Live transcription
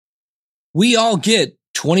We all get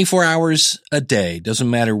 24 hours a day. Doesn't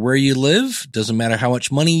matter where you live. Doesn't matter how much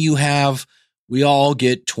money you have. We all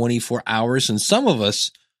get 24 hours. And some of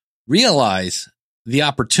us realize the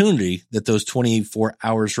opportunity that those 24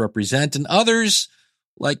 hours represent. And others,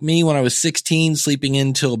 like me, when I was 16, sleeping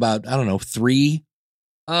until about, 3,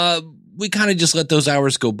 we kind of just let those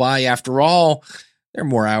hours go by. After all, there are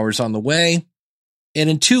more hours on the way. And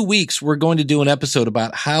in 2 weeks, we're going to do an episode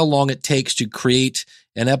about how long it takes to create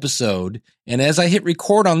an episode. And as I hit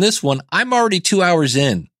record on this one, I'm already 2 hours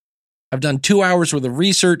in. I've done 2 hours worth of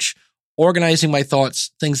research, organizing my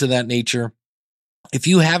thoughts, things of that nature. If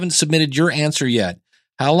you haven't submitted your answer yet,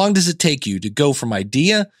 how long does it take you to go from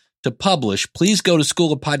idea to publish? Please go to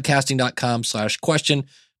schoolofpodcasting.com/question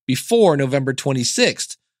before November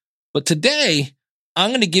 26th. But today,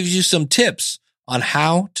 I'm going to give you some tips on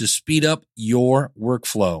how to speed up your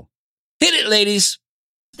workflow. Hit it, ladies.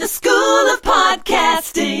 The School of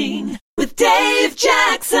Podcasting with Dave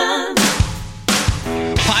Jackson.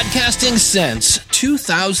 Podcasting since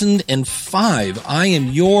 2005. I am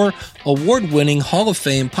your award-winning Hall of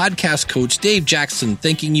Fame podcast coach, Dave Jackson,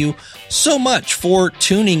 thanking you so much for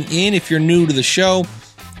tuning in. If you're new to the show,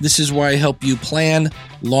 this is where I help you plan,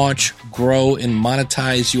 launch, grow, and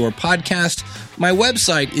monetize your podcast. My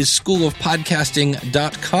website is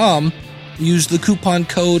schoolofpodcasting.com. Use the coupon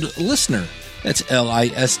code LISTENER. That's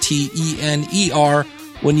LISTENER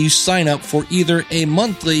when you sign up for either a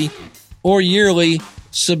monthly or yearly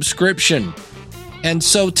subscription. And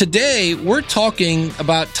so today we're talking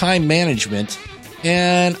about time management.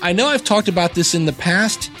 And I know I've talked about this in the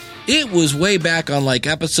past. It was way back on like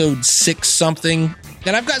episode 6 something.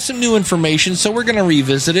 And I've got some new information, so we're going to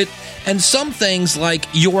revisit it. And some things like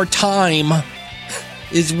your time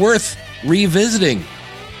is worth revisiting.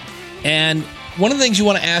 And one of the things you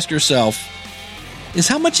want to ask yourself is,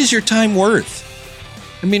 how much is your time worth?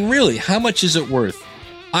 I mean, really, how much is it worth?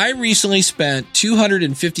 I recently spent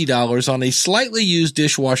 $250 on a slightly used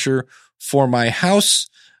dishwasher for my house.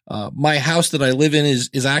 My house that I live in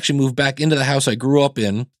is actually moved back into the house I grew up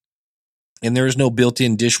in, and there is no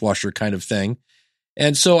built-in dishwasher kind of thing.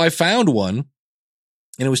 And so I found one,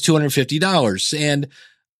 and it was $250. And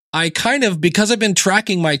I because I've been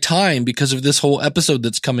tracking my time because of this whole episode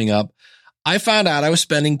that's coming up, I found out I was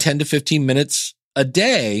spending 10 to 15 minutes a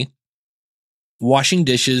day washing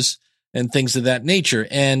dishes and things of that nature.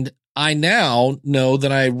 And I now know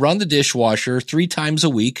that I run the dishwasher 3 times a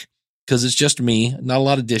week because it's just me, not a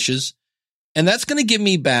lot of dishes. And that's going to give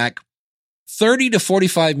me back 30 to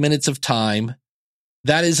 45 minutes of time.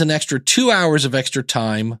 That is an extra 2 hours of extra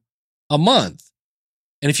time a month.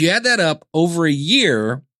 And if you add that up over a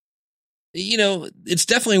year, it's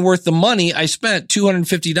definitely worth the money. I spent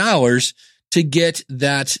 $250 to get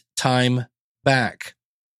that time back.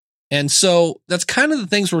 And so that's kind of the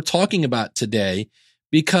things we're talking about today,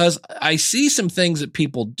 because I see some things that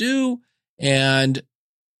people do, and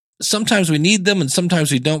sometimes we need them and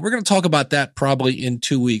sometimes we don't. We're going to talk about that probably in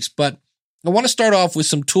 2 weeks, but I want to start off with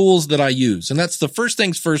some tools that I use. And that's the first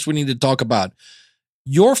things first we need to talk about.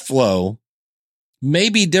 Your flow may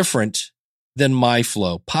be different than my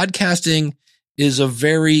flow. Podcasting is a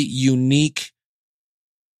very unique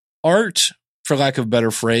art, for lack of a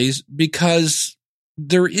better phrase, because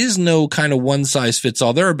there is no kind of one size fits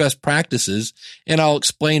all. There are best practices, and I'll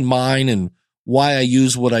explain mine and why I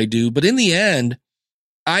use what I do. But in the end,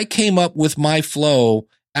 I came up with my flow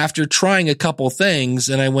after trying a couple things,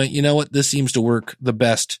 and I went, you know what? This seems to work the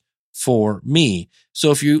best for me.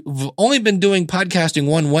 So if you've only been doing podcasting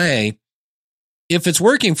one way, if it's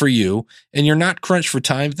working for you and you're not crunched for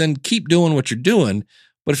time, then keep doing what you're doing.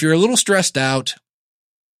 But if you're a little stressed out,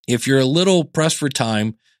 if you're a little pressed for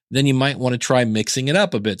time, then you might want to try mixing it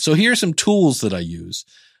up a bit. So here are some tools that I use.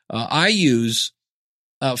 I use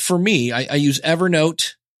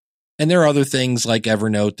Evernote, and there are other things like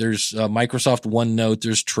Evernote. There's Microsoft OneNote,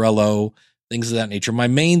 there's Trello, things of that nature. My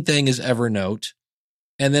main thing is Evernote.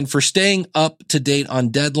 And then for staying up to date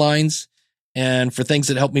on deadlines and for things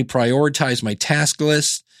that help me prioritize my task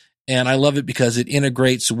list, and I love it because it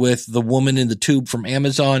integrates with the woman in the tube from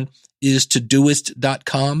Amazon, is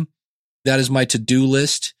Todoist.com. That is my to-do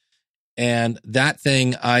list. And that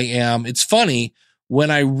thing it's funny,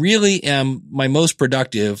 when I really am my most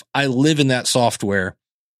productive, I live in that software.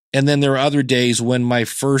 And then there are other days when my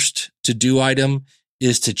first to-do item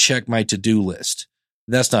is to check my to-do list.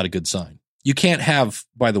 That's not a good sign. You can't have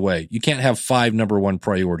 5 number one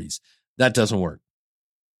priorities. That doesn't work.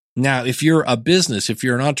 Now, if you're a business, if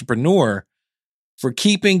you're an entrepreneur, for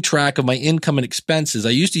keeping track of my income and expenses, I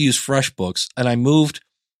used to use FreshBooks, and I moved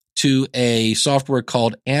to a software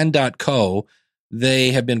called and.co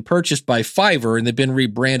They have been purchased by Fiverr and they've been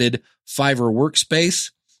rebranded Fiverr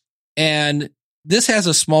Workspace. And this has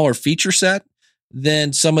a smaller feature set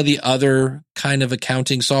than some of the other kind of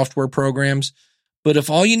accounting software programs. But if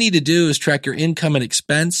all you need to do is track your income and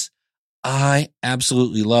expense, I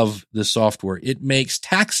absolutely love this software. It makes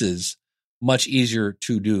taxes much easier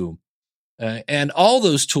to do. And all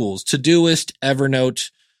those tools, Todoist,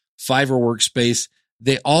 Evernote, Fiverr Workspace,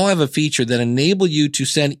 they all have a feature that enable you to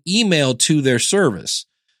send email to their service.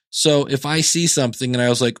 So if I see something and I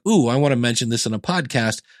was like, ooh, I want to mention this in a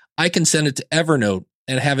podcast, I can send it to Evernote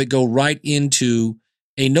and have it go right into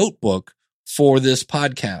a notebook for this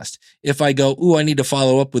podcast. If I go, ooh, I need to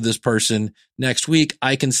follow up with this person next week,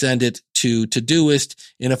 I can send it to Todoist.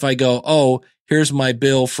 And if I go, oh, here's my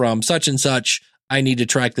bill from such and such, I need to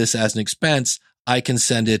track this as an expense, I can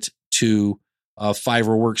send it to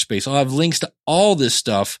Fiverr Workspace. I'll have links to all this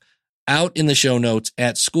stuff out in the show notes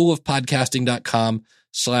at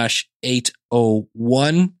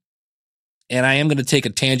schoolofpodcasting.com/801. And I am going to take a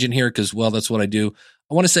tangent here because, well, that's what I do.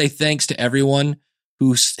 I want to say thanks to everyone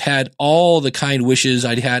who had all the kind wishes.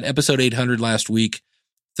 I had episode 800 last week.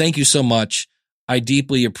 Thank you so much. I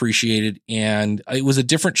deeply appreciate it. And it was a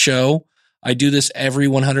different show. I do this every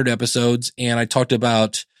 100 episodes. And I talked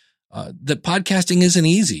about that podcasting isn't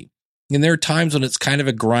easy. And there are times when it's kind of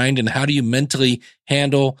a grind. And how do you mentally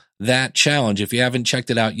handle that challenge? If you haven't checked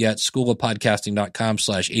it out yet,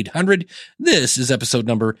 schoolofpodcasting.com/800. This is episode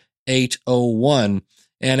number 801.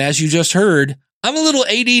 And as you just heard, I'm a little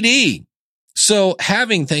ADD. So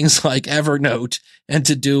having things like Evernote and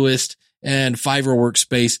Todoist and Fiverr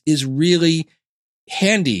Workspace is really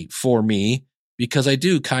handy for me because I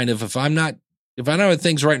do kind of, if I don't have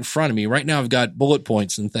things right in front of me, right now I've got bullet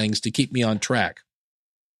points and things to keep me on track.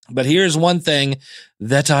 But here's one thing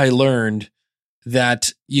that I learned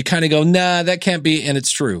that you kind of go, nah, that can't be. And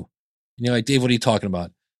it's true. And you're like, Dave, what are you talking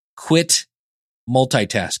about? Quit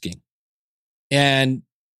multitasking. And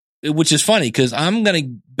which is funny because I'm going to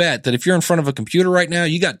bet that if you're in front of a computer right now,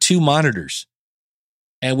 you got two monitors,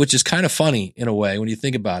 and which is kind of funny in a way when you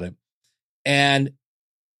think about it. And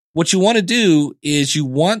what you want to do is you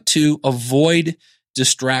want to avoid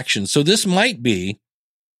distractions. So this might be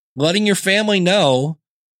letting your family know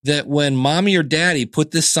that when mommy or daddy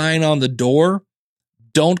put this sign on the door,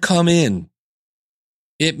 don't come in.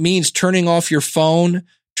 It means turning off your phone,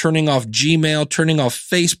 turning off Gmail, turning off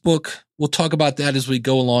Facebook. We'll talk about that as we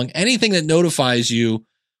go along. Anything that notifies you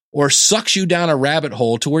or sucks you down a rabbit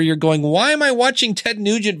hole to where you're going, why am I watching Ted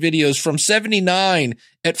Nugent videos from 79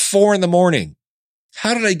 at 4 a.m?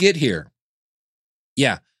 How did I get here?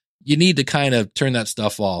 Yeah, you need to kind of turn that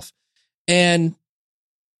stuff off. And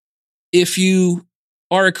if you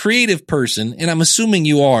are a creative person, and I'm assuming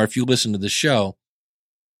you are if you listen to the show,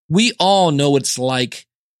 we all know what it's like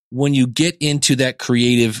when you get into that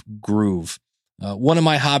creative groove. One of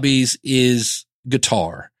my hobbies is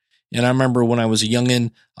guitar. And I remember when I was a youngin',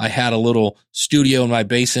 I had a little studio in my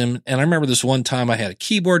basement. And I remember this one time I had a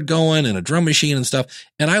keyboard going and a drum machine and stuff.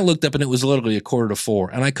 And I looked up and it was literally 3:45.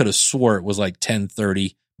 And I could have swore it was like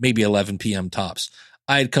 10:30, maybe 11 p.m. tops.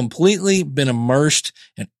 I had completely been immersed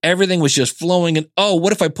and everything was just flowing. And, oh,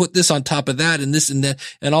 what if I put this on top of that and this and that?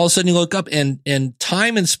 And all of a sudden you look up and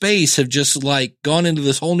time and space have just like gone into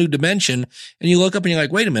this whole new dimension. And you look up and you're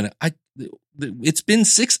like, wait a minute. It's been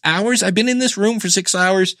 6 hours. I've been in this room for 6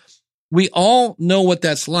 hours. We all know what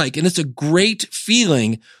that's like. And it's a great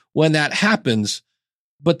feeling when that happens,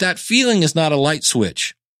 but that feeling is not a light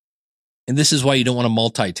switch. And this is why you don't want to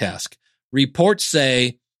multitask. Reports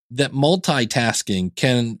say that multitasking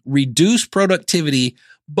can reduce productivity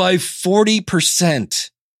by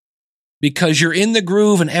 40% because you're in the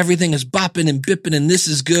groove and everything is bopping and bipping and this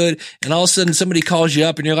is good. And all of a sudden somebody calls you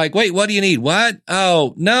up and you're like, wait, what do you need? What?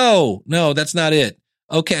 Oh, no, that's not it.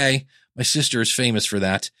 Okay. My sister is famous for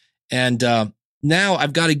that. And now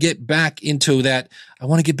I've got to get back into that. I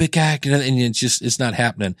want to get back and it's not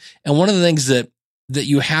happening. And one of the things that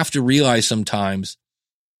you have to realize sometimes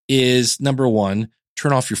is, number one,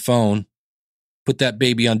 turn off your phone, put that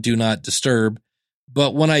baby on do not disturb.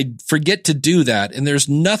 But when I forget to do that, and there's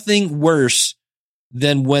nothing worse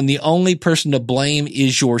than when the only person to blame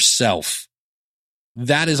is yourself.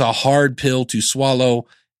 That is a hard pill to swallow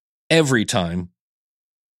every time.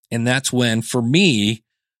 And that's when, for me,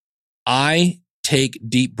 I take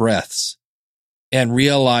deep breaths and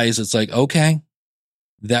realize it's like, okay,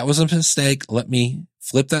 that was a mistake. Let me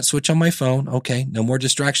flip that switch on my phone. Okay, no more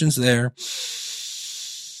distractions there.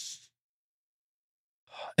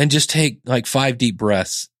 And just take like 5 deep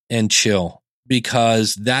breaths and chill,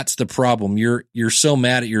 because that's the problem. You're so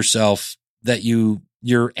mad at yourself that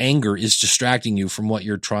your anger is distracting you from what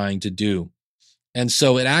you're trying to do. And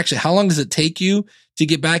so how long does it take you to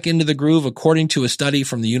get back into the groove? According to a study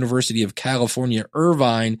from the University of California,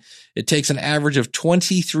 Irvine, it takes an average of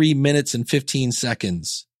 23 minutes and 15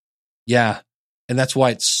 seconds. Yeah. And that's why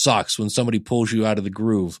it sucks when somebody pulls you out of the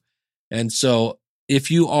groove. And so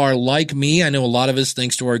if you are like me, I know a lot of us,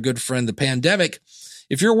 thanks to our good friend, the pandemic,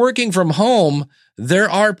 if you're working from home, there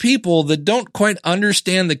are people that don't quite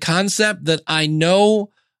understand the concept that I know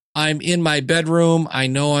I'm in my bedroom. I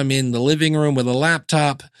know I'm in the living room with a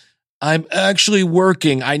laptop. I'm actually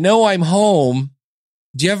working. I know I'm home.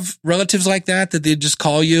 Do you have relatives like that they just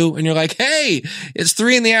call you and you're like, hey, it's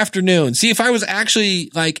 3 p.m. See, if I was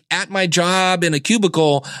actually like at my job in a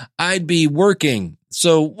cubicle, I'd be working.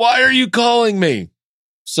 So why are you calling me?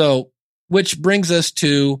 So, which brings us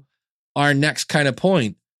to our next kind of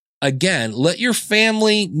point. Again, let your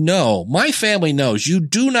family know. My family knows you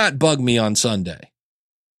do not bug me on Sunday.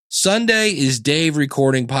 Sunday is Dave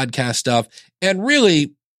recording podcast stuff and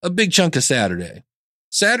really a big chunk of Saturday.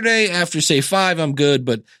 Saturday after say 5, I'm good.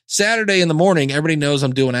 But Saturday in the morning, everybody knows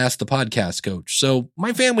I'm doing Ask the Podcast Coach. So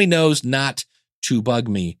my family knows not to bug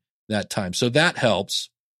me that time. So that helps.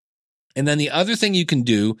 And then the other thing you can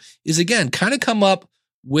do is, again, kind of come up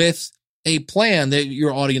with a plan that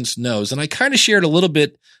your audience knows. And I kind of shared a little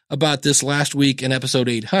bit about this last week in episode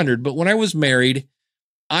 800. But when I was married,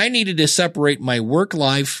 I needed to separate my work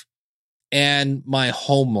life and my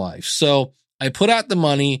home life. So I put out the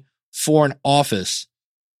money for an office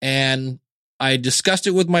and I discussed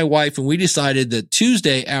it with my wife, and we decided that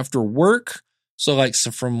Tuesday after work, so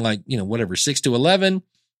from 6 to 11,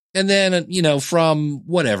 and then, from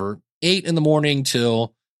 8 in the morning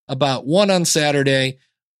till about 1 on Saturday,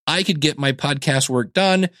 I could get my podcast work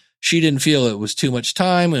done. She didn't feel it was too much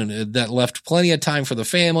time, and that left plenty of time for the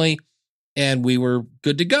family, and we were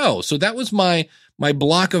good to go. So that was my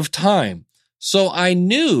block of time. So I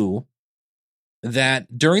knew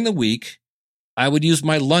that during the week, I would use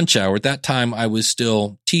my lunch hour. At that time, I was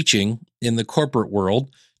still teaching in the corporate world,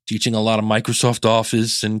 teaching a lot of Microsoft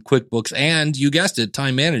Office and QuickBooks, and you guessed it,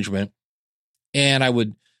 time management. And I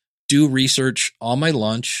would do research on my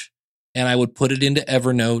lunch, and I would put it into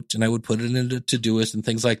Evernote, and I would put it into Todoist and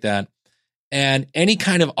things like that. And any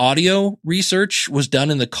kind of audio research was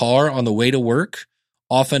done in the car on the way to work,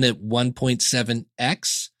 often at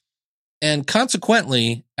 1.7x. And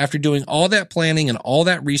consequently, after doing all that planning and all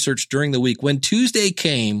that research during the week, when Tuesday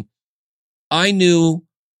came, I knew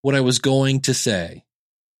what I was going to say.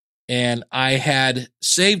 And I had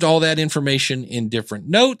saved all that information in different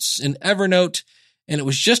notes in Evernote. And it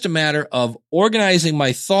was just a matter of organizing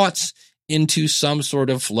my thoughts into some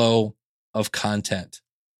sort of flow of content.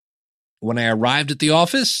 When I arrived at the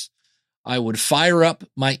office, I would fire up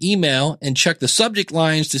my email and check the subject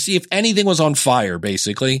lines to see if anything was on fire,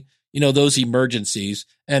 basically. Those emergencies.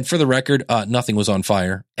 And for the record, nothing was on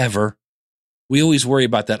fire, ever. We always worry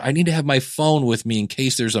about that. I need to have my phone with me in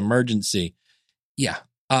case there's an emergency. Yeah.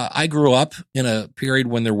 I grew up in a period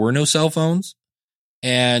when there were no cell phones.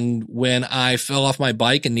 And when I fell off my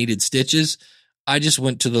bike and needed stitches, I just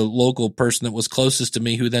went to the local person that was closest to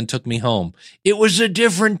me, who then took me home. It was a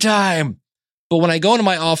different time. But when I go into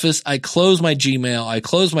my office, I close my Gmail, I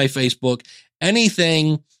close my Facebook,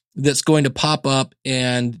 anything that's going to pop up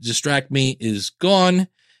and distract me is gone.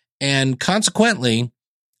 And consequently,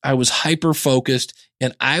 I was hyper focused,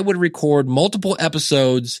 and I would record multiple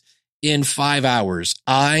episodes in 5 hours.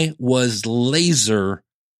 I was laser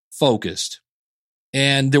focused,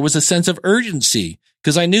 and there was a sense of urgency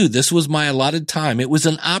because I knew this was my allotted time. It was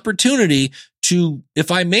an opportunity to,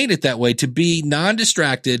 if I made it that way, to be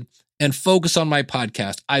non-distracted and focus on my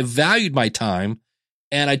podcast. I valued my time,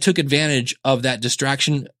 and I took advantage of that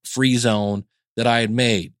distraction-free zone that I had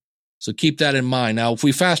made. So keep that in mind. Now, if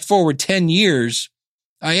we fast forward 10 years,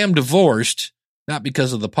 I am divorced, not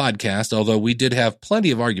because of the podcast, although we did have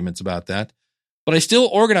plenty of arguments about that, but I still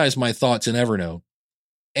organize my thoughts in Evernote.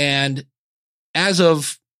 And as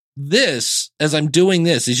of this, as I'm doing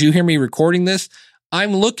this, as you hear me recording this,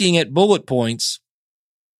 I'm looking at bullet points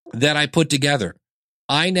that I put together.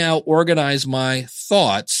 I now organize my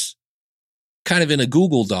thoughts kind of in a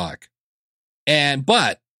Google Doc.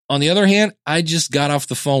 But on the other hand, I just got off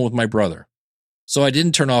the phone with my brother. So I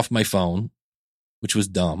didn't turn off my phone, which was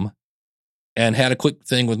dumb, and had a quick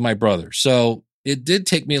thing with my brother. So it did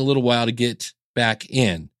take me a little while to get back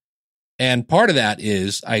in. And part of that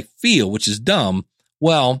is I feel, which is dumb,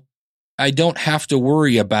 well, I don't have to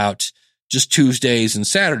worry about just Tuesdays and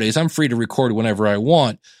Saturdays. I'm free to record whenever I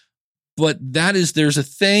want. But there's a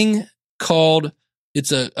thing called,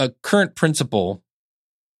 it's a current principle.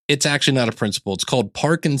 It's actually not a principle. It's called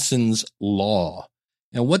Parkinson's Law.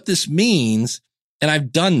 And what this means, and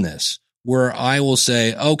I've done this, where I will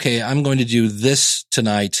say, okay, I'm going to do this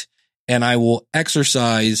tonight, and I will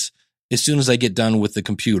exercise as soon as I get done with the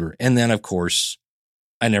computer. And then, of course,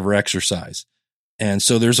 I never exercise. And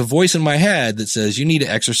so there's a voice in my head that says, you need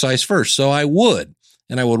to exercise first. So I would.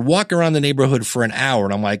 And I would walk around the neighborhood for an hour.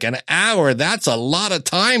 And I'm like, an hour? That's a lot of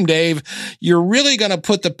time, Dave. You're really going to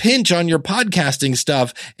put the pinch on your podcasting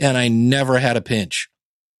stuff. And I never had a pinch,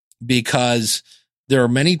 because there are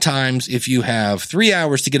many times if you have 3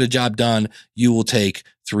 hours to get a job done, you will take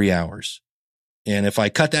 3 hours. And if I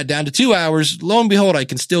cut that down to 2 hours, lo and behold, I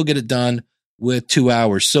can still get it done with 2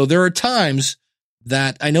 hours. So there are times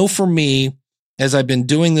that I know for me, as I've been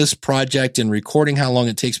doing this project and recording how long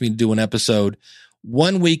it takes me to do an episode,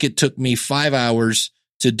 1 week it took me 5 hours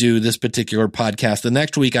to do this particular podcast. The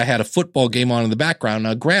next week I had a football game on in the background.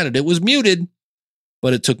 Now, granted, it was muted,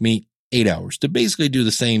 but it took me 8 hours to basically do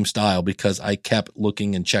the same style because I kept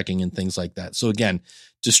looking and checking and things like that. So again,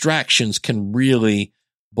 distractions can really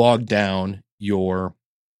bog down your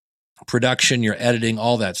production, your editing,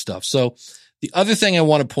 all that stuff. So the other thing I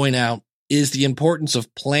want to point out is the importance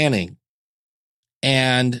of planning.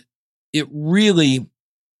 And it really,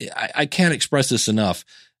 I can't express this enough.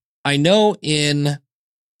 I know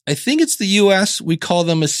I think it's the US, we call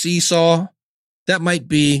them a seesaw. That might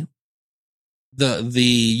be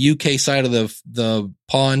the UK side of the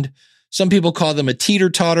pond. Some people call them a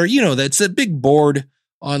teeter-totter. You know, that's a big board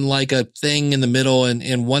on like a thing in the middle,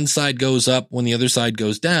 and one side goes up when the other side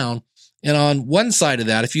goes down. And on one side of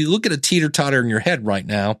that, if you look at a teeter-totter in your head right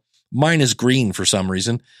now, mine is green for some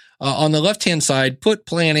reason. On the left-hand side, put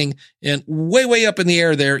planning, and way, way up in the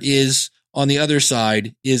air there is, on the other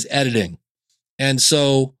side, is editing. And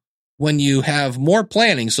so when you have more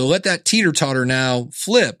planning, so let that teeter-totter now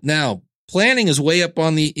flip. Now, planning is way up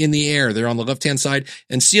in the air there on the left-hand side,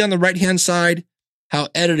 and see on the right-hand side how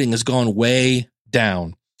editing has gone way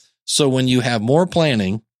down. So when you have more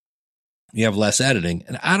planning, you have less editing.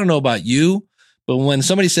 And I don't know about you, but when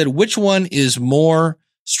somebody said, which one is more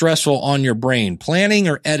stressful on your brain, planning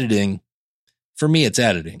or editing? For me, it's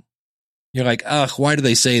editing. You're like, why do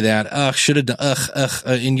they say that? Should have done,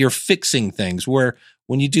 and you're fixing things. Where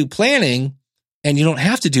when you do planning and you don't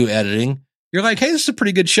have to do editing, you're like, hey, this is a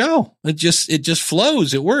pretty good show. It just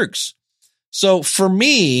flows. It works. So for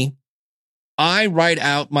me, I write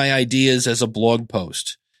out my ideas as a blog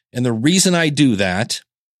post. And the reason I do that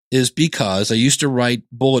is because I used to write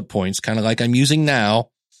bullet points, kind of like I'm using now.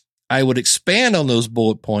 I would expand on those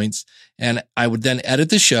bullet points, and I would then edit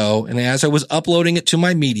the show. And as I was uploading it to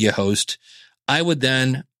my media host, I would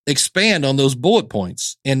then expand on those bullet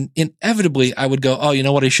points. And inevitably, I would go, oh, you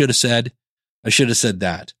know what I should have said? I should have said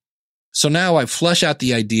that. So now I flesh out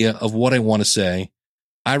the idea of what I want to say.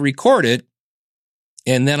 I record it,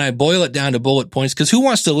 and then I boil it down to bullet points, because who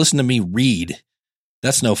wants to listen to me read?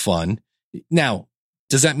 That's no fun. Now,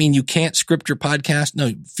 does that mean you can't script your podcast?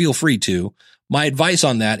 No, feel free to. My advice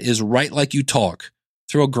on that is write like you talk.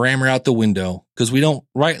 Throw grammar out the window, because we don't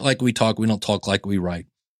write like we talk. We don't talk like we write.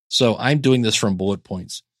 So I'm doing this from bullet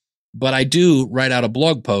points. But I do write out a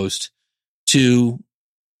blog post to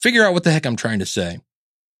figure out what the heck I'm trying to say.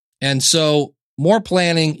 And so more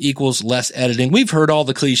planning equals less editing. We've heard all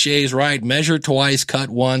the cliches, right? Measure twice, cut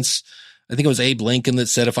once. I think it was Abe Lincoln that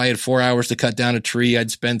said if I had 4 hours to cut down a tree,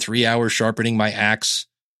 I'd spend 3 hours sharpening my axe.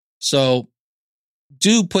 So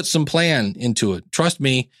do put some plan into it. Trust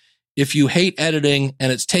me, if you hate editing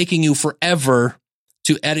and it's taking you forever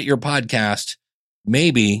to edit your podcast,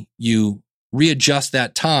 maybe you readjust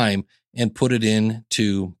that time and put it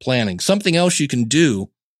into planning. Something else you can do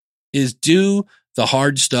is do the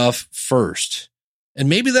hard stuff first. And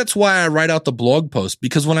maybe that's why I write out the blog post,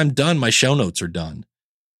 because when I'm done, my show notes are done.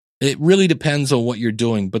 It really depends on what you're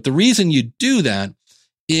doing. But the reason you do that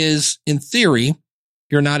is, in theory,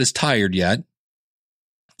 you're not as tired yet.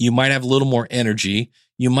 You might have a little more energy.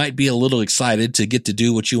 You might be a little excited to get to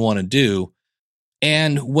do what you want to do.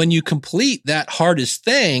 And when you complete that hardest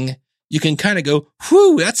thing, you can kind of go,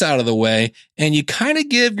 whew, that's out of the way. And you kind of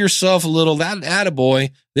give yourself a little, that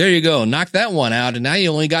attaboy, there you go, knock that one out. And now you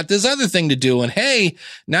only got this other thing to do. And hey,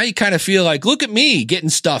 now you kind of feel like, look at me getting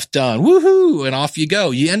stuff done. Woohoo. And off you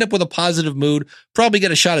go. You end up with a positive mood, probably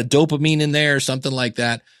get a shot of dopamine in there or something like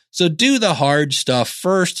that. So do the hard stuff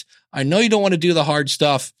first. I know you don't want to do the hard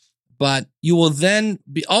stuff, but you will then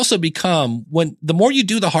also become, when the more you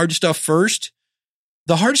do the hard stuff first,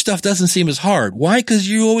 the hard stuff doesn't seem as hard. Why? Because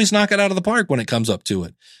you always knock it out of the park when it comes up to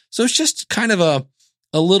it. So it's just kind of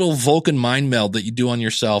a little Vulcan mind meld that you do on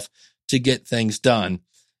yourself to get things done.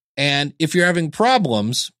 And if you're having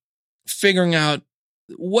problems figuring out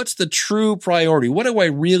what's the true priority, what do I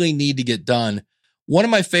really need to get done? One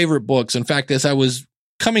of my favorite books, in fact, as I was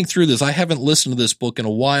coming through this, I haven't listened to this book in a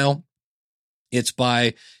while. It's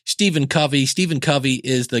by Stephen Covey. Stephen Covey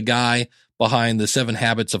is the guy behind the 7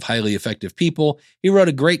 Habits of Highly Effective People. He wrote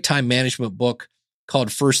a great time management book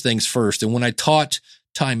called First Things First. And when I taught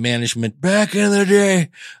time management back in the day,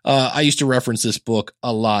 I used to reference this book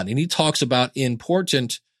a lot. And he talks about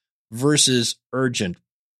important versus urgent.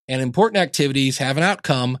 And important activities have an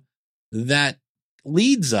outcome that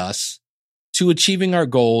leads us to achieving our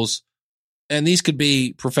goals. And these could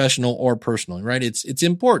be professional or personal, right? It's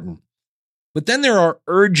important. But then there are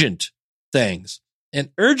urgent things, and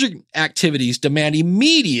urgent activities demand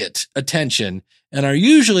immediate attention and are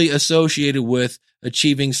usually associated with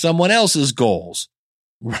achieving someone else's goals,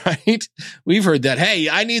 right? We've heard that, hey,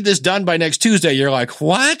 I need this done by next Tuesday. You're like,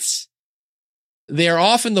 what? They're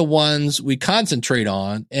often the ones we concentrate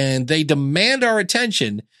on, and they demand our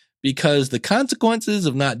attention because the consequences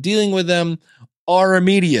of not dealing with them are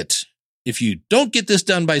immediate. If you don't get this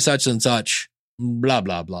done by such and such, blah,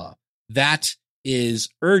 blah, blah. That is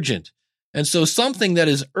urgent. And so something that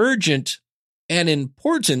is urgent and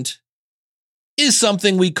important is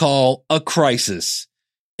something we call a crisis.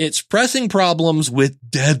 It's pressing problems with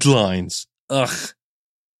deadlines.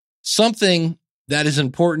 Something that is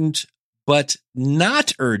important but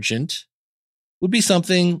not urgent would be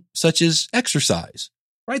something such as exercise,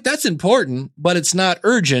 right? That's important, but it's not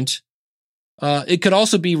urgent. It could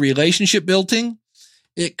also be relationship building.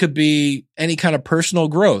 It could be any kind of personal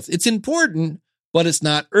growth. It's important, but it's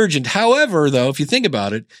not urgent. However, though, if you think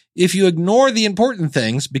about it, if you ignore the important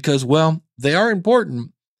things because, well, they are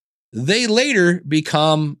important, they later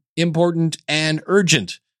become important and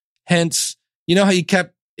urgent. Hence, you know how you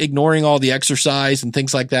kept ignoring all the exercise and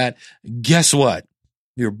things like that? Guess what?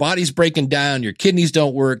 Your body's breaking down, your kidneys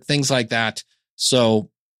don't work, things like that. So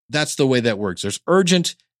that's the way that works. There's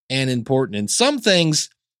urgent and important. And some things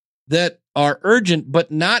that are urgent but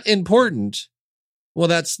not important, well,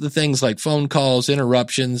 that's the things like phone calls,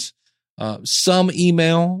 interruptions, some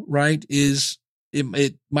email, right?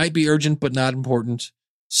 It might be urgent but not important.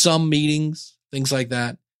 Some meetings, things like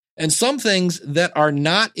that. And some things that are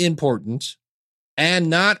not important and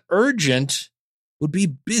not urgent would be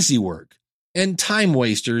busy work and time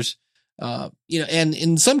wasters, and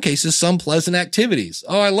in some cases, some pleasant activities.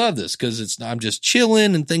 Oh, I love this because I'm just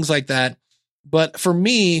chilling and things like that. But for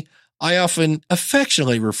me, I often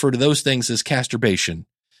affectionately refer to those things as casturbation.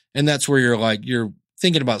 And that's where you're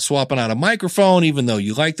thinking about swapping out a microphone, even though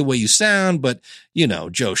you like the way you sound, but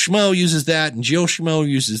Joe Schmo uses that and Jill Schmo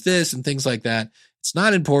uses this and things like that. It's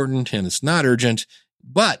not important and it's not urgent,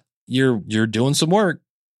 but you're doing some work.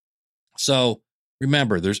 So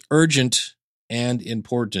remember, there's urgent and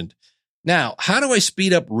important. Now, how do I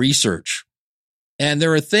speed up research? And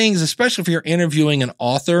there are things, especially if you're interviewing an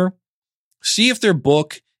author, see if their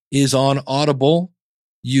book is on Audible.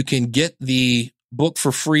 You can get the book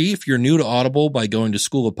for free if you're new to Audible by going to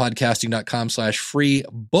schoolofpodcasting.com/free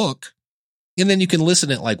book. And then you can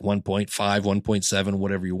listen at like 1.5, 1.7,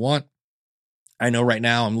 whatever you want. I know right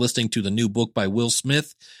now I'm listening to the new book by Will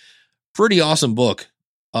Smith. Pretty awesome book.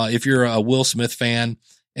 If you're a Will Smith fan,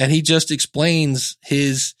 and he just explains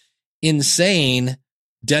his insane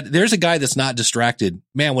there's a guy that's not distracted.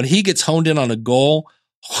 Man, when he gets honed in on a goal,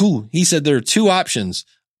 he said there are 2 options.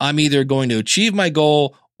 I'm either going to achieve my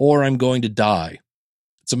goal or I'm going to die.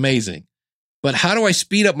 It's amazing. But how do I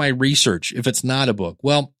speed up my research if it's not a book?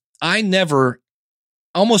 Well, I never,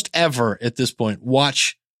 almost ever at this point,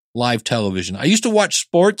 watch live television. I used to watch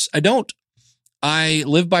sports. I don't. I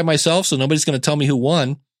live by myself, so nobody's going to tell me who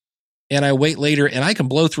won. And I wait later, and I can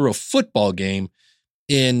blow through a football game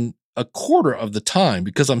in a quarter of the time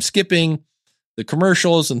because I'm skipping the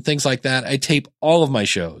commercials and things like that. I tape all of my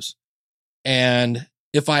shows. And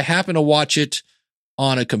if I happen to watch it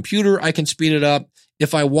on a computer, I can speed it up.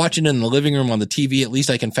 If I watch it in the living room on the TV, at least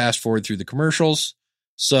I can fast forward through the commercials.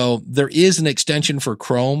 So there is an extension for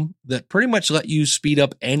Chrome that pretty much let you speed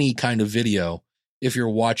up any kind of video if you're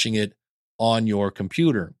watching it on your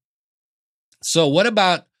computer. So what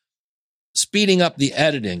about speeding up the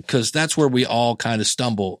editing? Because that's where we all kind of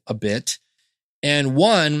stumble a bit. And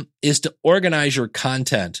one is to organize your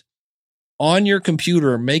content on your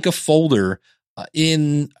computer. Make a folder. I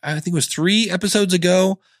think it was 3 episodes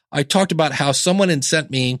ago, I talked about how someone had sent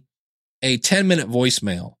me a 10-minute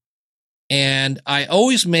voicemail. And I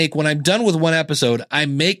always when I'm done with one episode, I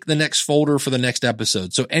make the next folder for the next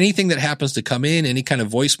episode. So anything that happens to come in, any kind of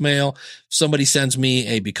voicemail, somebody sends me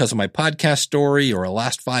a because of my podcast story or a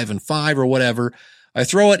last 5 and 5 or whatever, I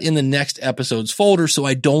throw it in the next episode's folder so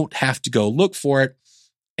I don't have to go look for it.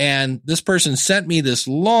 And this person sent me this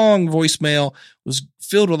long voicemail, was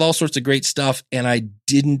filled with all sorts of great stuff, and I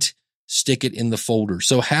didn't stick it in the folder.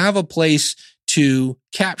 So have a place to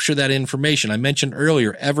capture that information. I mentioned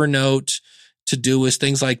earlier, Evernote, Todoist,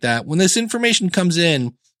 things like that. When this information comes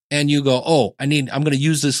in and you go, oh, I'm going to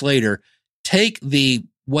use this later, take the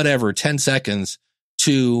 10 seconds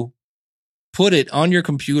to put it on your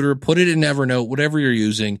computer, put it in Evernote, whatever you're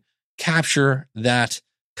using, capture that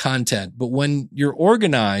content. But when you're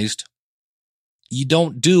organized, you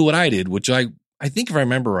don't do what I did, which I think if I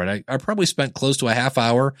remember right, I probably spent close to a half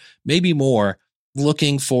hour, maybe more,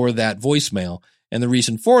 looking for that voicemail. And the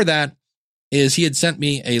reason for that is he had sent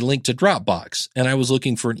me a link to Dropbox, and I was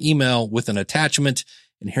looking for an email with an attachment.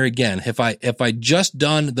 And here again, if I just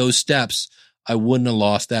done those steps, I wouldn't have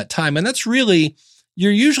lost that time. And that's really,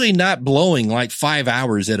 you're usually not blowing like 5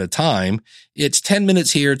 hours at a time. It's 10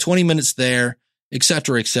 minutes here, 20 minutes there, et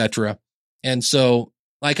cetera, et cetera. And so,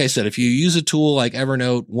 like I said, if you use a tool like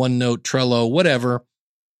Evernote, OneNote, Trello, whatever,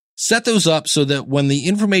 set those up so that when the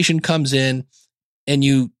information comes in and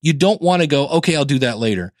you don't want to go, okay, I'll do that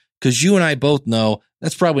later, because you and I both know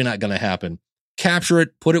that's probably not going to happen. Capture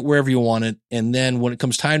it, put it wherever you want it. And then when it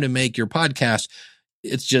comes time to make your podcast,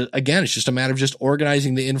 it's just a matter of just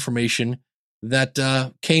organizing the information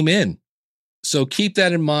that came in. So keep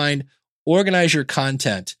that in mind. Organize your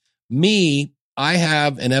content. I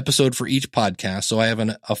have an episode for each podcast. So I have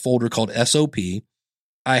a folder called SOP.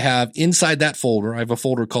 I have inside that folder, I have a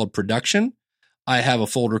folder called production. I have a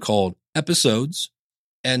folder called episodes.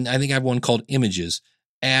 And I think I have one called images.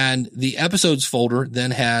 And the episodes folder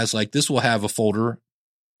then has, like, this will have a folder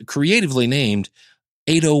creatively named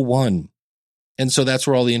 801. And so that's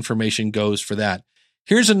where all the information goes for that.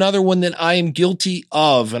 Here's another one that I am guilty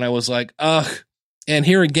of. And I was like, ugh. And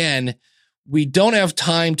here again, we don't have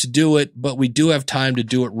time to do it, but we do have time to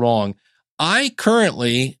do it wrong. I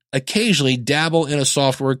currently occasionally dabble in a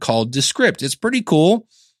software called Descript. It's pretty cool.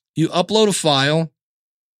 You upload a file.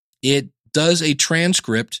 It does a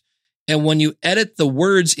transcript. And when you edit the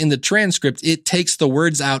words in the transcript, it takes the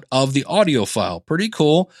words out of the audio file. Pretty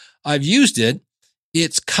cool. I've used it.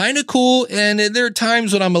 It's kind of cool. And there are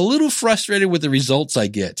times when I'm a little frustrated with the results I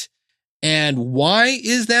get. And why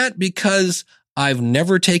is that? Because I've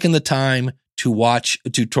never taken the time to watch a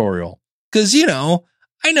tutorial. Because,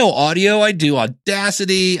 I know audio. I do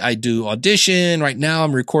Audacity. I do Audition. Right now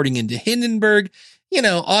I'm recording into Hindenburg.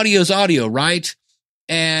 Audio's audio, right?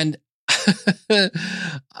 And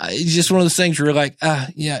it's just one of those things where you're like,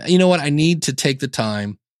 yeah, you know what? I need to take the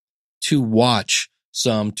time to watch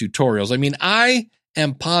some tutorials. I mean, I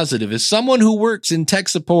am positive as someone who works in tech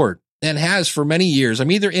support and has for many years,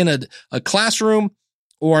 I'm either in a classroom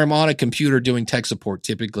or I'm on a computer doing tech support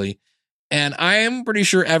typically. And I am pretty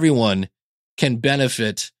sure everyone can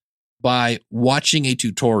benefit by watching a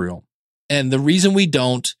tutorial. And the reason we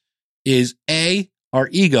don't is our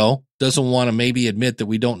ego doesn't want to maybe admit that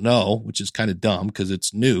we don't know, which is kind of dumb because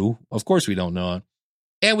it's new. Of course we don't know it.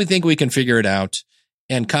 And we think we can figure it out.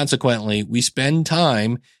 And consequently, we spend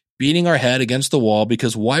time beating our head against the wall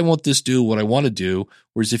because why won't this do what I want to do?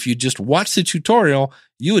 Whereas if you just watch the tutorial,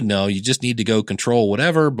 you would know you just need to go control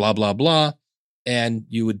whatever, blah, blah, blah, and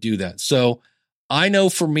you would do that. So I know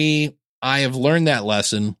for me, I have learned that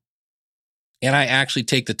lesson and I actually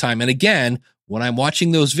take the time. And again, when I'm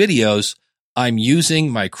watching those videos, I'm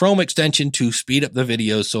using my Chrome extension to speed up the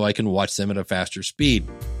videos so I can watch them at a faster speed.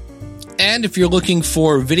 And if you're looking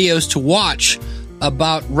for videos to watch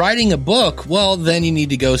about writing a book, well, then you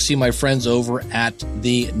need to go see my friends over at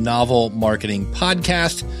the Novel Marketing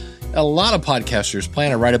Podcast. A lot of podcasters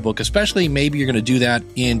plan to write a book, especially maybe you're going to do that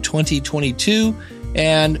in 2022.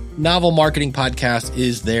 And Novel Marketing Podcast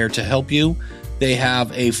is there to help you. They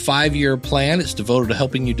have a 5-year plan. It's devoted to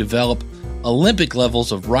helping you develop Olympic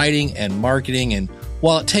levels of writing and marketing. And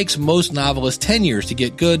while it takes most novelists 10 years to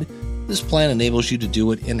get good, this plan enables you to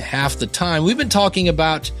do it in half the time. We've been talking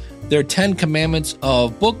about their 10 commandments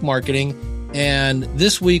of book marketing. And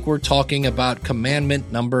this week we're talking about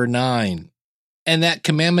commandment number 9. And that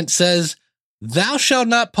commandment says, "Thou shalt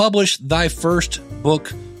not publish thy first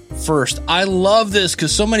book first." I love this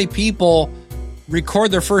because so many people record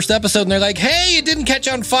their first episode and they're like, hey, it didn't catch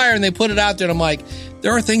on fire. And they put it out there. And I'm like,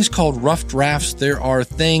 there are things called rough drafts. There are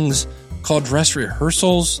things called dress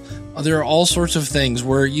rehearsals. There are all sorts of things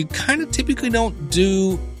where you kind of typically don't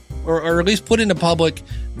do, or at least put into public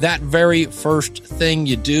that very first thing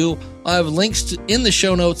you do. I have links in the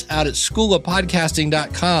show notes out at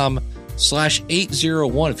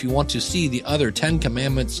schoolofpodcasting.com/801 if you want to see the other 10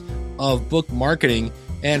 commandments of book marketing.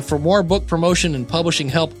 And for more book promotion and publishing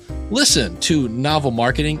help, listen to Novel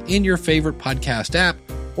Marketing in your favorite podcast app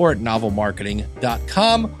or at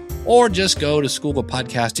novelmarketing.com, or just go to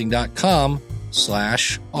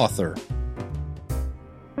schoolofpodcasting.com/author.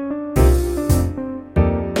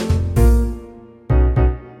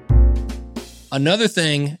 Another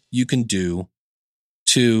thing you can do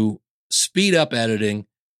to speed up editing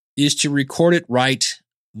is to record it right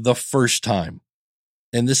the first time.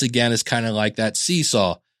 And this again is kind of like that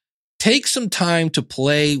seesaw. Take some time to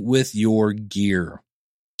play with your gear.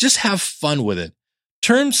 Just have fun with it.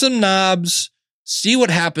 Turn some knobs, see what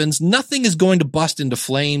happens. Nothing is going to bust into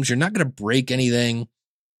flames. You're not going to break anything.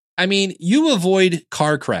 I mean, you avoid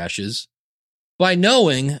car crashes by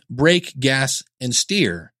knowing brake, gas, and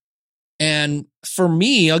steer. And for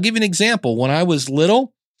me, I'll give you an example. When I was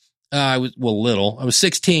little, I was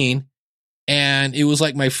 16, and it was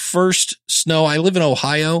like my first snow. I live in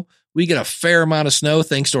Ohio. We get a fair amount of snow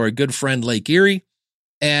thanks to our good friend Lake Erie.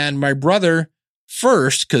 And my brother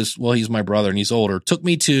first, because, well, he's my brother and he's older, took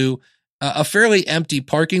me to a fairly empty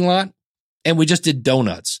parking lot, and we just did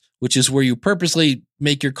donuts, which is where you purposely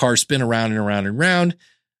make your car spin around and around and around.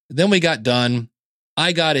 Then we got done.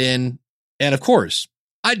 I got in, and of course,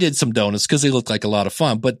 I did some donuts because they looked like a lot of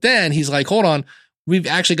fun. But then he's like, hold on, we've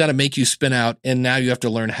actually got to make you spin out, and now you have to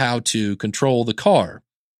learn how to control the car.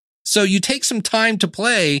 So you take some time to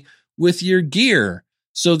play with your gear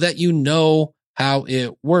so that you know how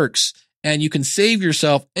it works, and you can save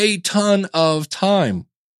yourself a ton of time.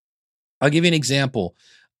 I'll give you an example.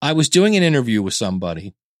 I was doing an interview with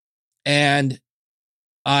somebody, and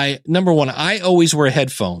number one, I always wear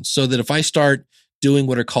headphones so that if I start doing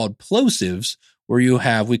what are called plosives, where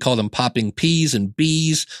we call them popping P's and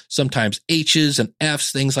B's, sometimes H's and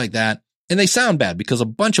F's, things like that. And they sound bad because a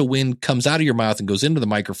bunch of wind comes out of your mouth and goes into the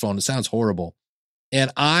microphone. It sounds horrible.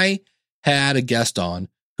 And I had a guest on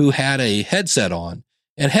who had a headset on.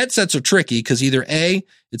 And headsets are tricky because either A,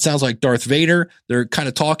 it sounds like Darth Vader. They're kind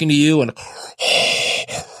of talking to you, and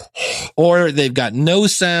or they've got no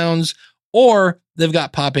sounds, or they've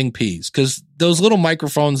got popping P's, because those little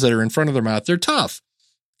microphones that are in front of their mouth, they're tough.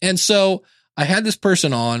 And so I had this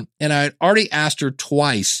person on, and I had already asked her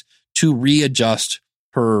twice to readjust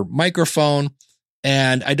her microphone.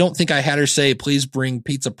 And I don't think I had her say, please bring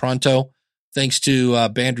pizza pronto. Thanks to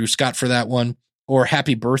Bandrew Scott for that one. Or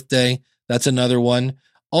happy birthday. That's another one.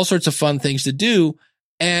 All sorts of fun things to do.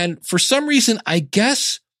 And for some reason, I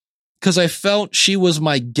guess because I felt she was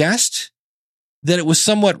my guest, that it was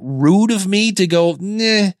somewhat rude of me to go,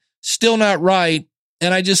 nah, still not right.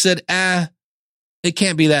 And I just said, it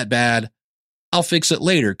can't be that bad. I'll fix it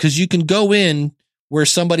later. Because you can go in where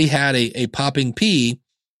somebody had a popping P,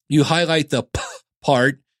 you highlight the P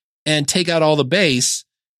part and take out all the bass,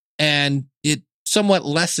 and it somewhat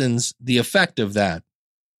lessens the effect of that.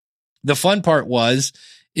 The fun part was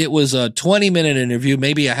it was a 20-minute interview,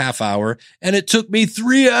 maybe a half hour, and it took me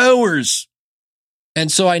 3 hours. And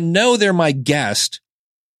so I know they're my guest.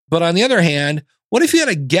 But on the other hand, what if you had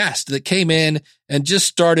a guest that came in and just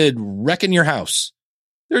started wrecking your house?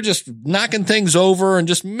 They're just knocking things over and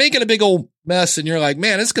just making a big old mess. And you're like,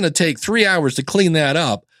 man, it's going to take 3 hours to clean that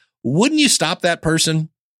up. Wouldn't you stop that person?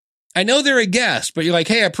 I know they're a guest, but you're like,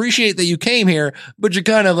 hey, I appreciate that you came here, but you're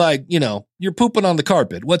kind of like, you're pooping on the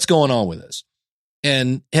carpet. What's going on with this?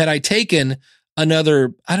 And had I taken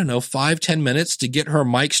another, 5-10 minutes to get her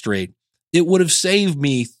mic straight, it would have saved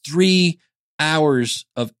me 3 hours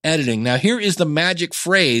of editing. Now, here is the magic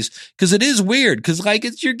phrase, because it is weird, because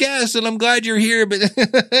it's your guest and I'm glad you're here, but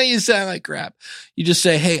you sound like crap. You just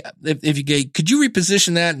say, hey, if you get, could you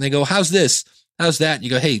reposition that? And they go, how's this? How's that? And you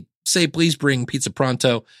go, hey, say, please bring pizza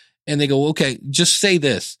pronto. And they go, okay, just say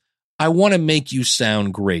this. I want to make you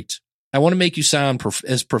sound great. I want to make you sound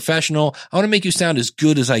as professional. I want to make you sound as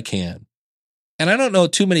good as I can. And I don't know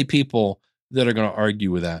too many people that are going to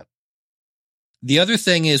argue with that. The other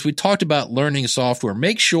thing is, we talked about learning software.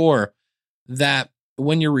 Make sure that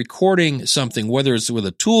when you're recording something, whether it's with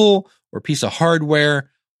a tool or a piece of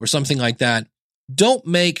hardware or something like that, don't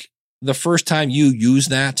make the first time you use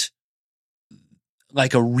that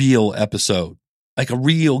like a real episode, like a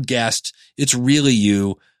real guest. It's really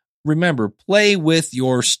you. Remember, play with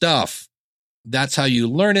your stuff. That's how you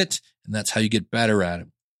learn it, and that's how you get better at it.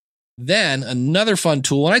 Then another fun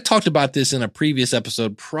tool, and I talked about this in a previous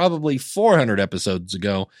episode, probably 400 episodes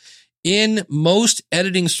ago. In most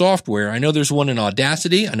editing software, I know there's one in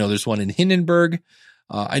Audacity. I know there's one in Hindenburg.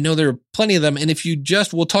 I know there are plenty of them. And if you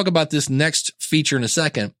we'll talk about this next feature in a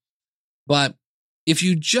second, but if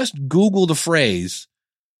you just Google the phrase,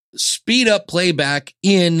 speed up playback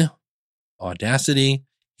in Audacity,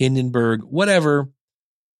 Hindenburg, whatever,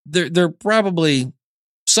 they're probably,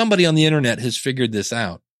 somebody on the internet has figured this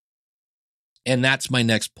out. And that's my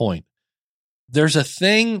next point. There's a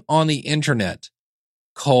thing on the internet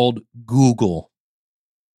called Google.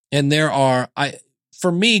 And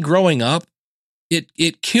for me growing up,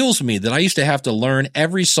 it kills me that I used to have to learn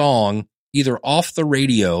every song either off the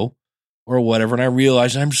radio or whatever. And I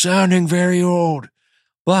realized I'm sounding very old.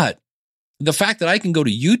 But the fact that I can go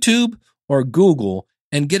to YouTube or Google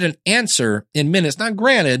and get an answer in minutes, now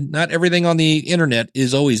granted, not everything on the internet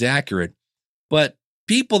is always accurate, but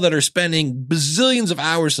people that are spending bazillions of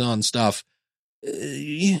hours on stuff,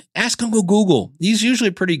 ask Uncle Google. He's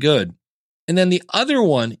usually pretty good. And then the other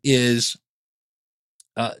one is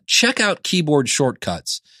check out keyboard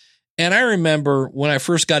shortcuts. And I remember when I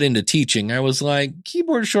first got into teaching, I was like,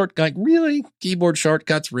 keyboard shortcut, really? Keyboard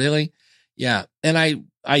shortcuts, really? Yeah. And I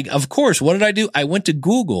of course, what did I do? I went to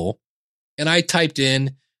Google and I typed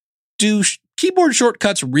in, do keyboard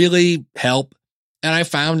shortcuts really help? And I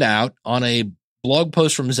found out on a blog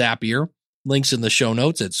post from Zapier, links in the show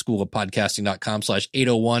notes at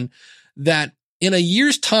schoolofpodcasting.com/801, that in a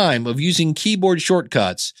year's time of using keyboard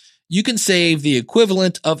shortcuts, you can save the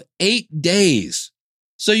equivalent of 8 days.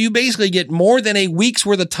 So you basically get more than a week's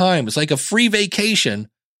worth of time. It's like a free vacation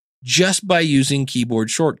just by using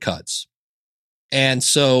keyboard shortcuts. And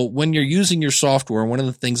so when you're using your software, one of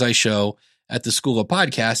the things I show at the School of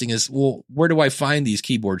Podcasting is, well, where do I find these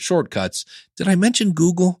keyboard shortcuts? Did I mention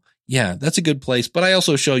Google? Yeah, that's a good place. But I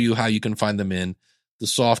also show you how you can find them in the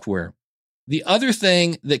software. The other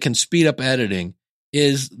thing that can speed up editing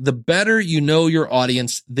is the better you know your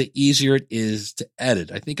audience, the easier it is to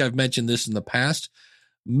edit. I think I've mentioned this in the past.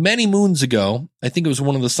 Many moons ago, I think it was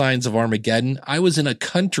one of the signs of Armageddon, I was in a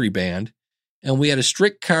country band, and we had a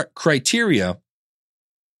strict criteria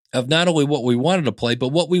of not only what we wanted to play, but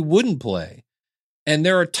what we wouldn't play. And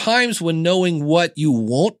there are times when knowing what you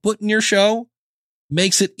won't put in your show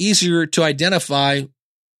makes it easier to identify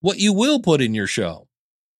what you will put in your show.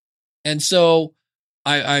 And so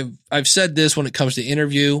I've said this when it comes to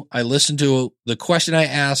interview. I listen to the question I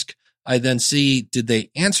ask. I then see, did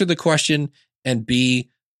they answer the question? And B,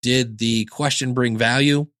 did the question bring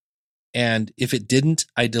value? And if it didn't,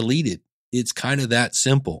 I delete it. It's kind of that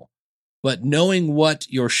simple. But knowing what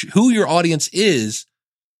who your audience is,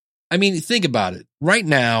 I mean, think about it. Right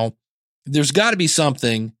now, there's got to be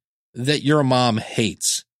something that your mom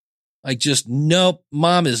hates. Like just, nope,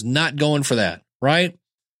 mom is not going for that, right?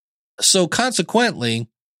 So consequently,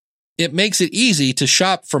 it makes it easy to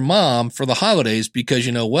shop for mom for the holidays because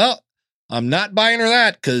well, I'm not buying her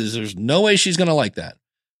that because there's no way she's going to like that.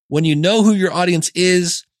 When you know who your audience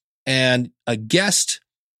is and a guest,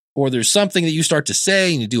 or there's something that you start to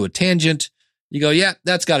say and you do a tangent, you go, yeah,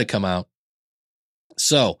 that's got to come out.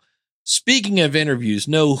 So speaking of interviews,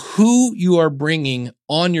 know who you are bringing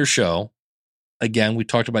on your show. Again, we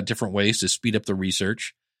talked about different ways to speed up the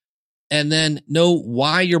research, and then know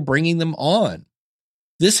why you're bringing them on.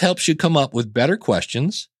 This helps you come up with better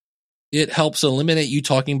questions. It helps eliminate you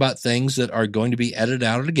talking about things that are going to be edited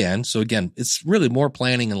out again. So again, it's really more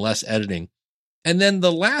planning and less editing. And then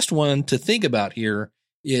the last one to think about here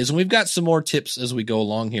is, and we've got some more tips as we go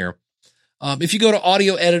along here. If you go to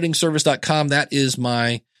audioeditingservice.com, that is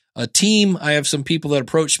my team. I have some people that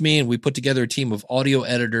approach me and we put together a team of audio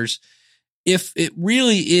editors. If it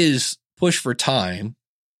really is push for time,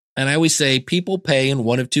 and I always say people pay in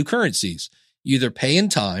one of two currencies, you either pay in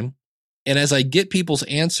time. And as I get people's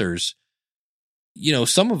answers,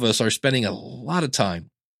 some of us are spending a lot of time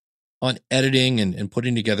on editing and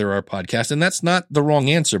putting together our podcast. And that's not the wrong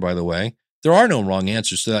answer, by the way. There are no wrong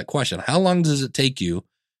answers to that question. How long does it take you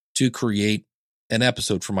to create an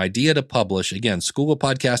episode from idea to publish? Again,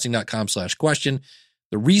 schoolofpodcasting.com/question.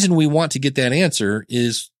 The reason we want to get that answer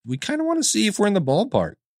is we kind of want to see if we're in the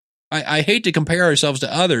ballpark. I hate to compare ourselves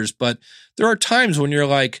to others, but there are times when you're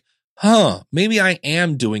like, maybe I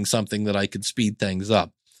am doing something that I could speed things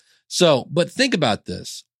up. So, but think about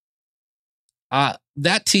this.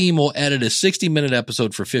 That team will edit a 60-minute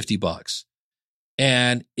episode for $50.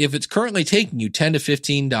 And if it's currently taking you $10 to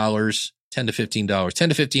 $15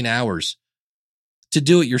 hours to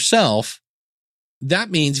do it yourself, that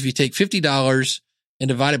means if you take $50 and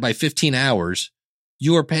divide it by 15 hours,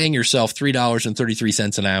 you are paying yourself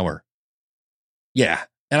 $3.33 an hour. Yeah.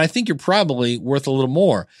 And I think you're probably worth a little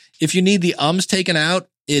more. If you need the ums taken out,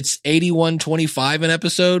 it's $81.25 an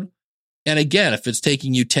episode. And again, if it's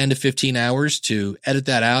taking you 10 to 15 hours to edit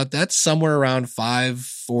that out, that's somewhere around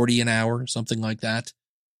 $5.40 an hour, something like that.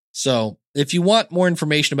 So if you want more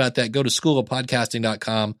information about that, go to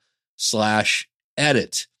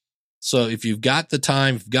schoolofpodcasting.com/edit. So if you've got the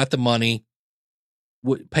time, if you've got the money,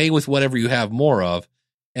 pay with whatever you have more of.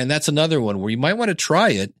 And that's another one where you might want to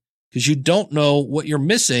try it because you don't know what you're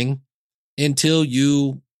missing until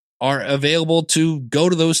you are available to go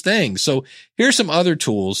to those things. So here's some other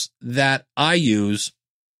tools that I use.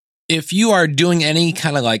 If you are doing any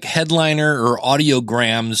kind of like headliner or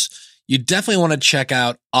audiograms, you definitely want to check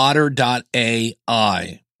out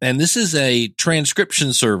otter.ai. And this is a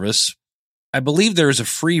transcription service. I believe there is a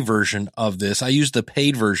free version of this. I use the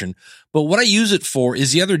paid version. But what I use it for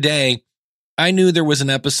is the other day, I knew there was an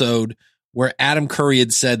episode where Adam Curry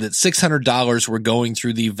had said that $600 were going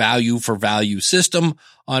through the value for value system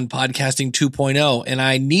on Podcasting 2.0. And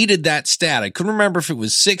I needed that stat. I couldn't remember if it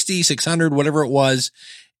was 60, 600, whatever it was.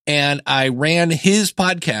 And I ran his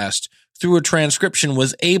podcast through a transcription,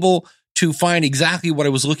 was able to find exactly what I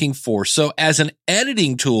was looking for. So as an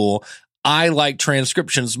editing tool, I like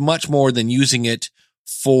transcriptions much more than using it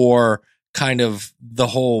for kind of the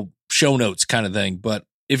whole show notes kind of thing. But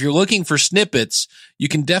if you're looking for snippets, you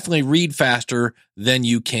can definitely read faster than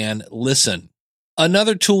you can listen.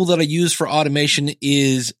 Another tool that I use for automation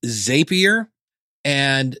is Zapier.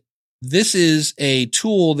 And this is a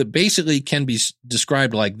tool that basically can be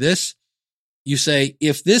described like this. You say,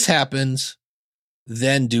 if this happens,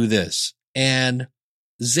 then do this. And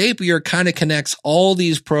Zapier kind of connects all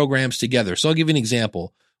these programs together. So I'll give you an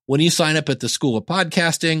example. When you sign up at the School of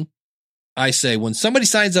Podcasting, I say, when somebody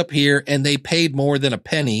signs up here and they paid more than a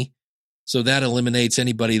penny, so that eliminates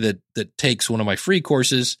anybody that takes one of my free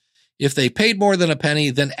courses. If they paid more than a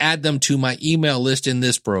penny, then add them to my email list in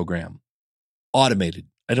this program. Automated.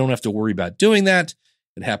 I don't have to worry about doing that.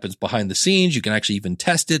 It happens behind the scenes. You can actually even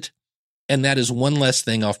test it. And that is one less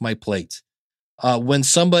thing off my plate. When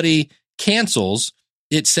somebody cancels,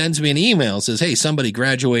 it sends me an email and says, hey, somebody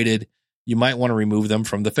graduated. You might want to remove them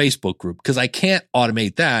from the Facebook group, because I can't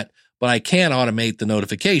automate that, but I can automate the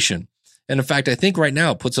notification. And in fact, I think right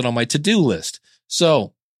now it puts it on my to-do list.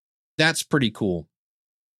 So that's pretty cool.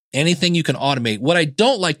 Anything you can automate. What I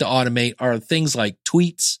don't like to automate are things like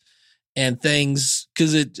tweets and things,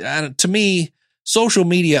 because to me, social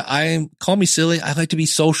media, call me silly, I like to be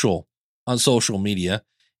social on social media.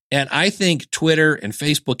 And I think Twitter and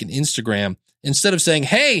Facebook and Instagram, instead of saying,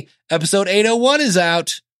 hey, episode 801 is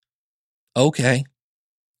out. Okay.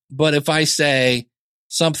 But if I say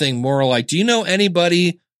something more like, do you know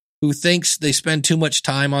anybody who thinks they spend too much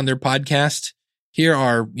time on their podcast? Here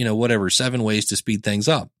are, 7 ways to speed things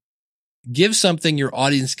up. Give something your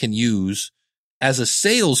audience can use as a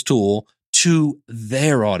sales tool to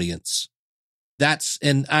their audience.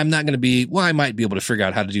 And I'm not going to I might be able to figure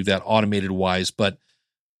out how to do that automated wise, but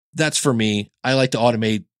that's for me. I like to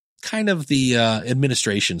automate kind of the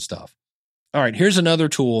administration stuff. All right, here's another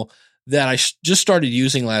tool that I just started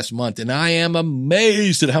using last month, and I am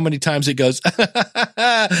amazed at how many times it goes,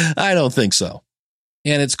 I don't think so.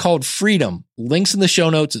 And it's called Freedom. Links in the show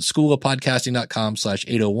notes at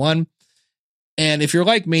schoolofpodcasting.com/801. And if you're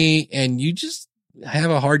like me and you just have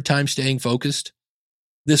a hard time staying focused,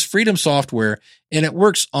 this Freedom software, and it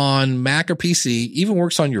works on Mac or PC, even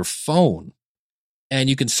works on your phone. And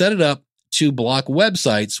you can set it up to block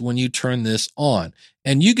websites when you turn this on.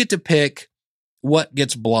 And you get to pick what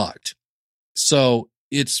gets blocked. So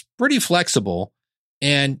it's pretty flexible.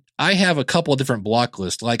 And I have a couple of different block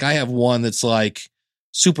lists. Like I have one that's like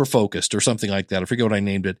super focused or something like that. I forget what I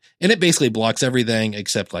named it. And it basically blocks everything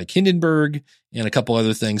except like Hindenburg and a couple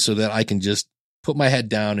other things so that I can just put my head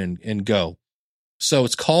down and go. So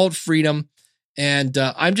it's called Freedom. And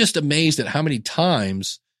I'm just amazed at how many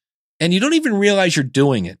times, and you don't even realize you're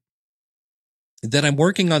doing it, that I'm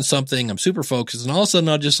working on something, I'm super focused, and all of a sudden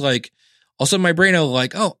all of a sudden my brain will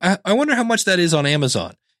like, oh, I wonder how much that is on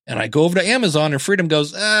Amazon. And I go over to Amazon and Freedom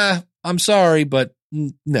goes, I'm sorry, but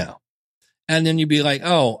no. And then you'd be like,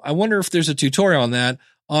 oh, I wonder if there's a tutorial on that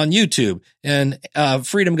on YouTube. And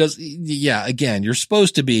Freedom goes, yeah, again, you're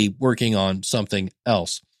supposed to be working on something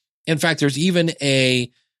else. In fact, there's even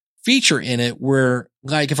a feature in it where,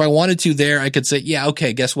 like, if I wanted to there, I could say, yeah,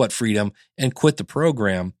 okay, guess what, Freedom, and quit the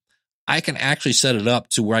program. I can actually set it up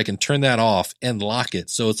to where I can turn that off and lock it.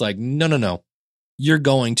 So it's like, no, you're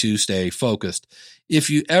going to stay focused. If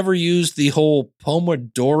you ever use the whole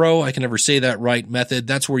Pomodoro, I can never say that right, method,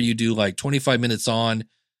 that's where you do like 25 minutes on,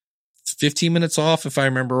 15 minutes off, if I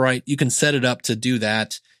remember right. You can set it up to do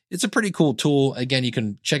that. It's a pretty cool tool. Again, you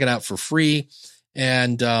can check it out for free.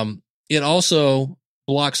 And it also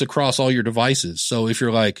blocks across all your devices. So if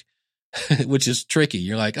you're like, which is tricky,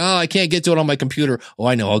 you're like, oh, I can't get to it on my computer. Oh,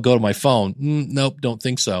 I know, I'll go to my phone. Nope, don't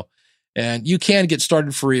think so. And you can get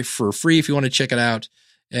started for free if you want to check it out.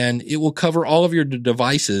 And it will cover all of your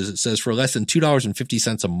devices, it says, for less than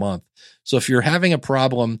 $2.50 a month. So if you're having a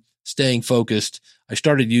problem staying focused, I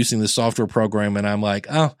started using the software program and I'm like,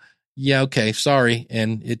 oh, yeah, okay, sorry.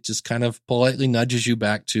 And it just kind of politely nudges you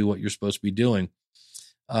back to what you're supposed to be doing.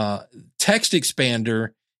 Text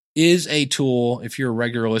Expander is a tool. If you're a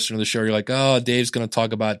regular listener to the show, you're like, oh, Dave's going to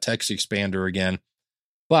talk about Text Expander again.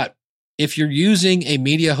 But if you're using a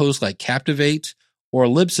media host like Captivate or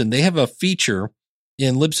Libsyn, they have a feature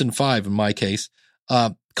in Libsyn 5 in my case,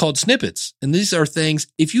 called snippets. And these are things,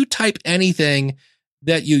 if you type anything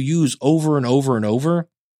that you use over and over and over,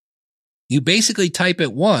 you basically type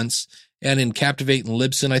it once. And in Captivate and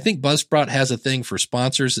Libsyn, I think Buzzsprout has a thing for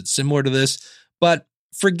sponsors that's similar to this, but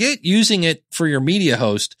forget using it for your media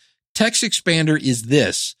host. Text Expander is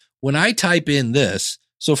this. When I type in this,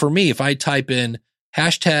 so for me, if I type in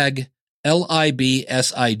hashtag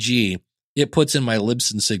LIBSIG, it puts in my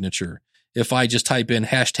Libsyn signature. If I just type in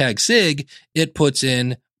hashtag SIG, it puts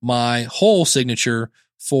in my whole signature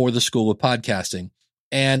for the School of Podcasting.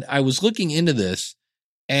 And I was looking into this,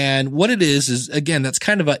 and what it is again, that's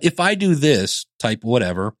kind of a, if I do this, type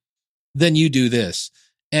whatever, then you do this.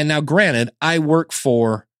 And now granted, I work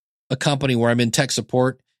for a company where I'm in tech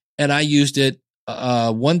support, and I used it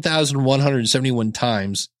 1,171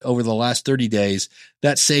 times over the last 30 days.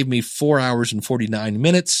 That saved me 4 hours and 49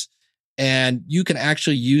 minutes. And you can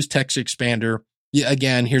actually use Text Expander.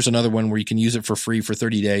 Again, here's another one where you can use it for free for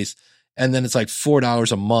 30 days. And then it's like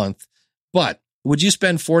 $4 a month. But would you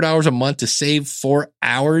spend $4 a month to save 4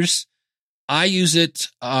 hours? I use it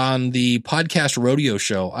on the Podcast Rodeo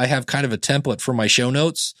show. I have kind of a template for my show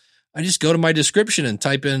notes. I just go to my description and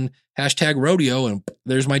type in hashtag rodeo, and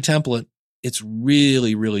there's my template. It's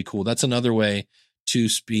really, really cool. That's another way to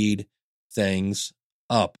speed things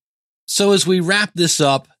up. So as we wrap this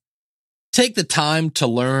up, take the time to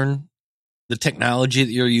learn the technology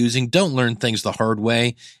that you're using. Don't learn things the hard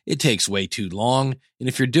way. It takes way too long. And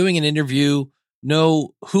if you're doing an interview,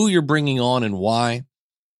 know who you're bringing on and why.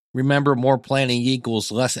 Remember, more planning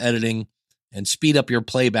equals less editing, and speed up your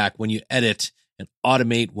playback when you edit and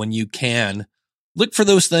automate when you can. Look for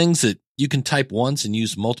those things that you can type once and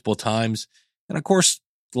use multiple times. And of course,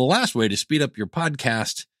 the last way to speed up your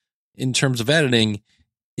podcast in terms of editing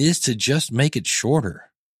is to just make it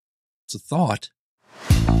shorter. It's a thought.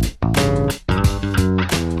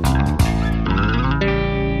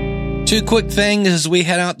 Two quick things as we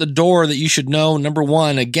head out the door that you should know. Number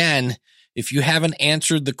one, again, if you haven't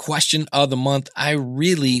answered the question of the month, I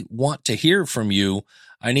really want to hear from you.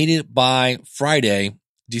 I need it by Friday,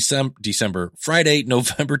 November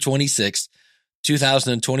 26th,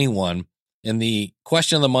 2021. And the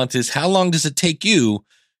question of the month is, how long does it take you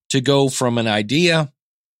to go from an idea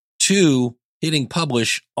to hitting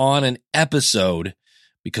publish on an episode?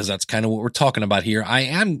 Because that's kind of what we're talking about here. I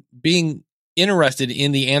am being interested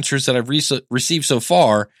in the answers that I've received so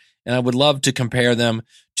far, and I would love to compare them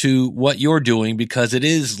to what you're doing, because it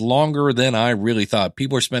is longer than I really thought.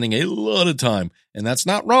 People are spending a lot of time, and that's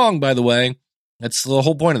not wrong, by the way. That's the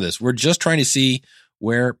whole point of this. We're just trying to see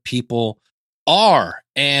where people are,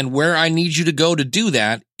 and where I need you to go to do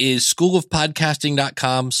that is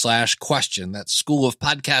schoolofpodcasting.com/question. That's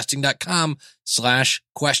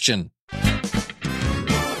schoolofpodcasting.com/question.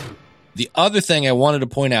 The other thing I wanted to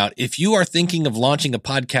point out, if you are thinking of launching a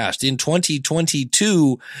podcast in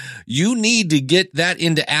 2022, you need to get that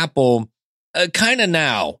into Apple kind of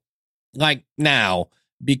now,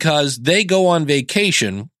 because they go on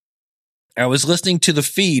vacation. I was listening to the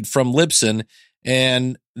feed from Libsyn,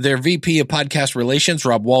 and their VP of Podcast Relations,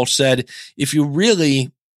 Rob Walsh, said, if you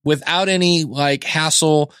really, without any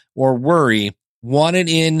hassle or worry, want it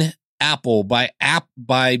in Apple by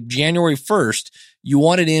January 1st, you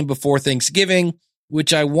want it in before Thanksgiving,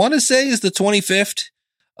 which I want to say is the 25th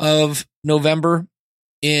of November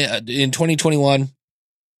in 2021.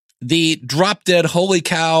 The drop dead, holy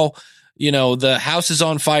cow, the house is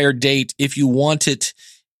on fire date, if you want it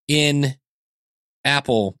in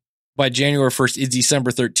Apple by January 1st, is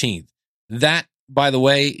December 13th. That, by the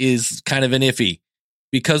way, is kind of an iffy,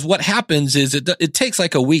 because what happens is it takes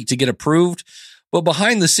like a week to get approved, but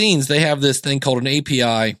behind the scenes, they have this thing called an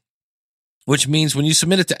API, which means when you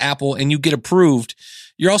submit it to Apple and you get approved,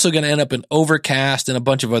 you're also going to end up in Overcast and a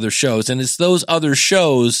bunch of other shows. And it's those other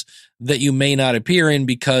shows that you may not appear in,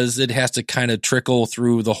 because it has to kind of trickle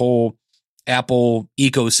through the whole Apple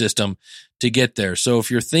ecosystem to get there. So if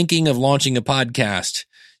you're thinking of launching a podcast,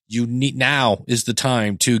 now is the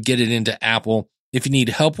time to get it into Apple. If you need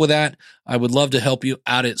help with that, I would love to help you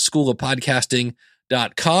out at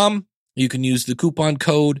schoolofpodcasting.com. You can use the coupon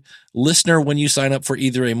code LISTENER when you sign up for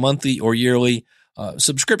either a monthly or yearly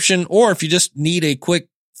subscription, or if you just need a quick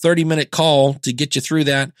 30-minute call to get you through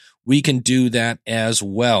that, we can do that as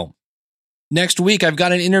well. Next week, I've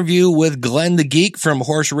got an interview with Glenn the Geek from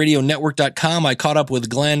horseradionetwork.com. I caught up with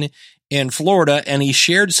Glenn in Florida, and he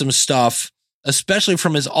shared some stuff, especially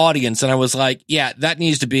from his audience, and I was like, yeah, that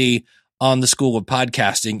needs to be on the School of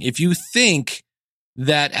Podcasting. If you think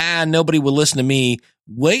that, nobody will listen to me,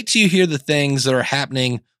 wait till you hear the things that are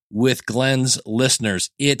happening with Glenn's listeners.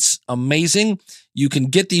 It's amazing. You can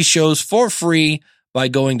get these shows for free by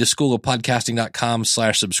going to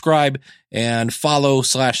schoolofpodcasting.com/subscribe and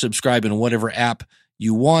follow/subscribe in whatever app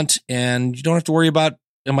you want. And you don't have to worry about,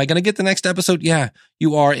 am I going to get the next episode? Yeah,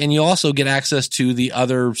 you are. And you also get access to the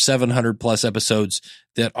other 700 plus episodes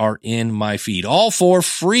that are in my feed, all for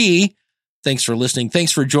free. Thanks for listening.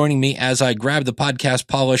 Thanks for joining me as I grab the podcast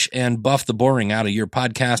polish and buff the boring out of your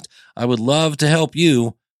podcast. I would love to help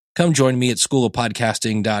you. Come join me at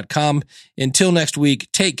schoolofpodcasting.com. Until next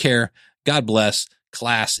week, take care. God bless.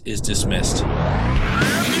 Class is dismissed.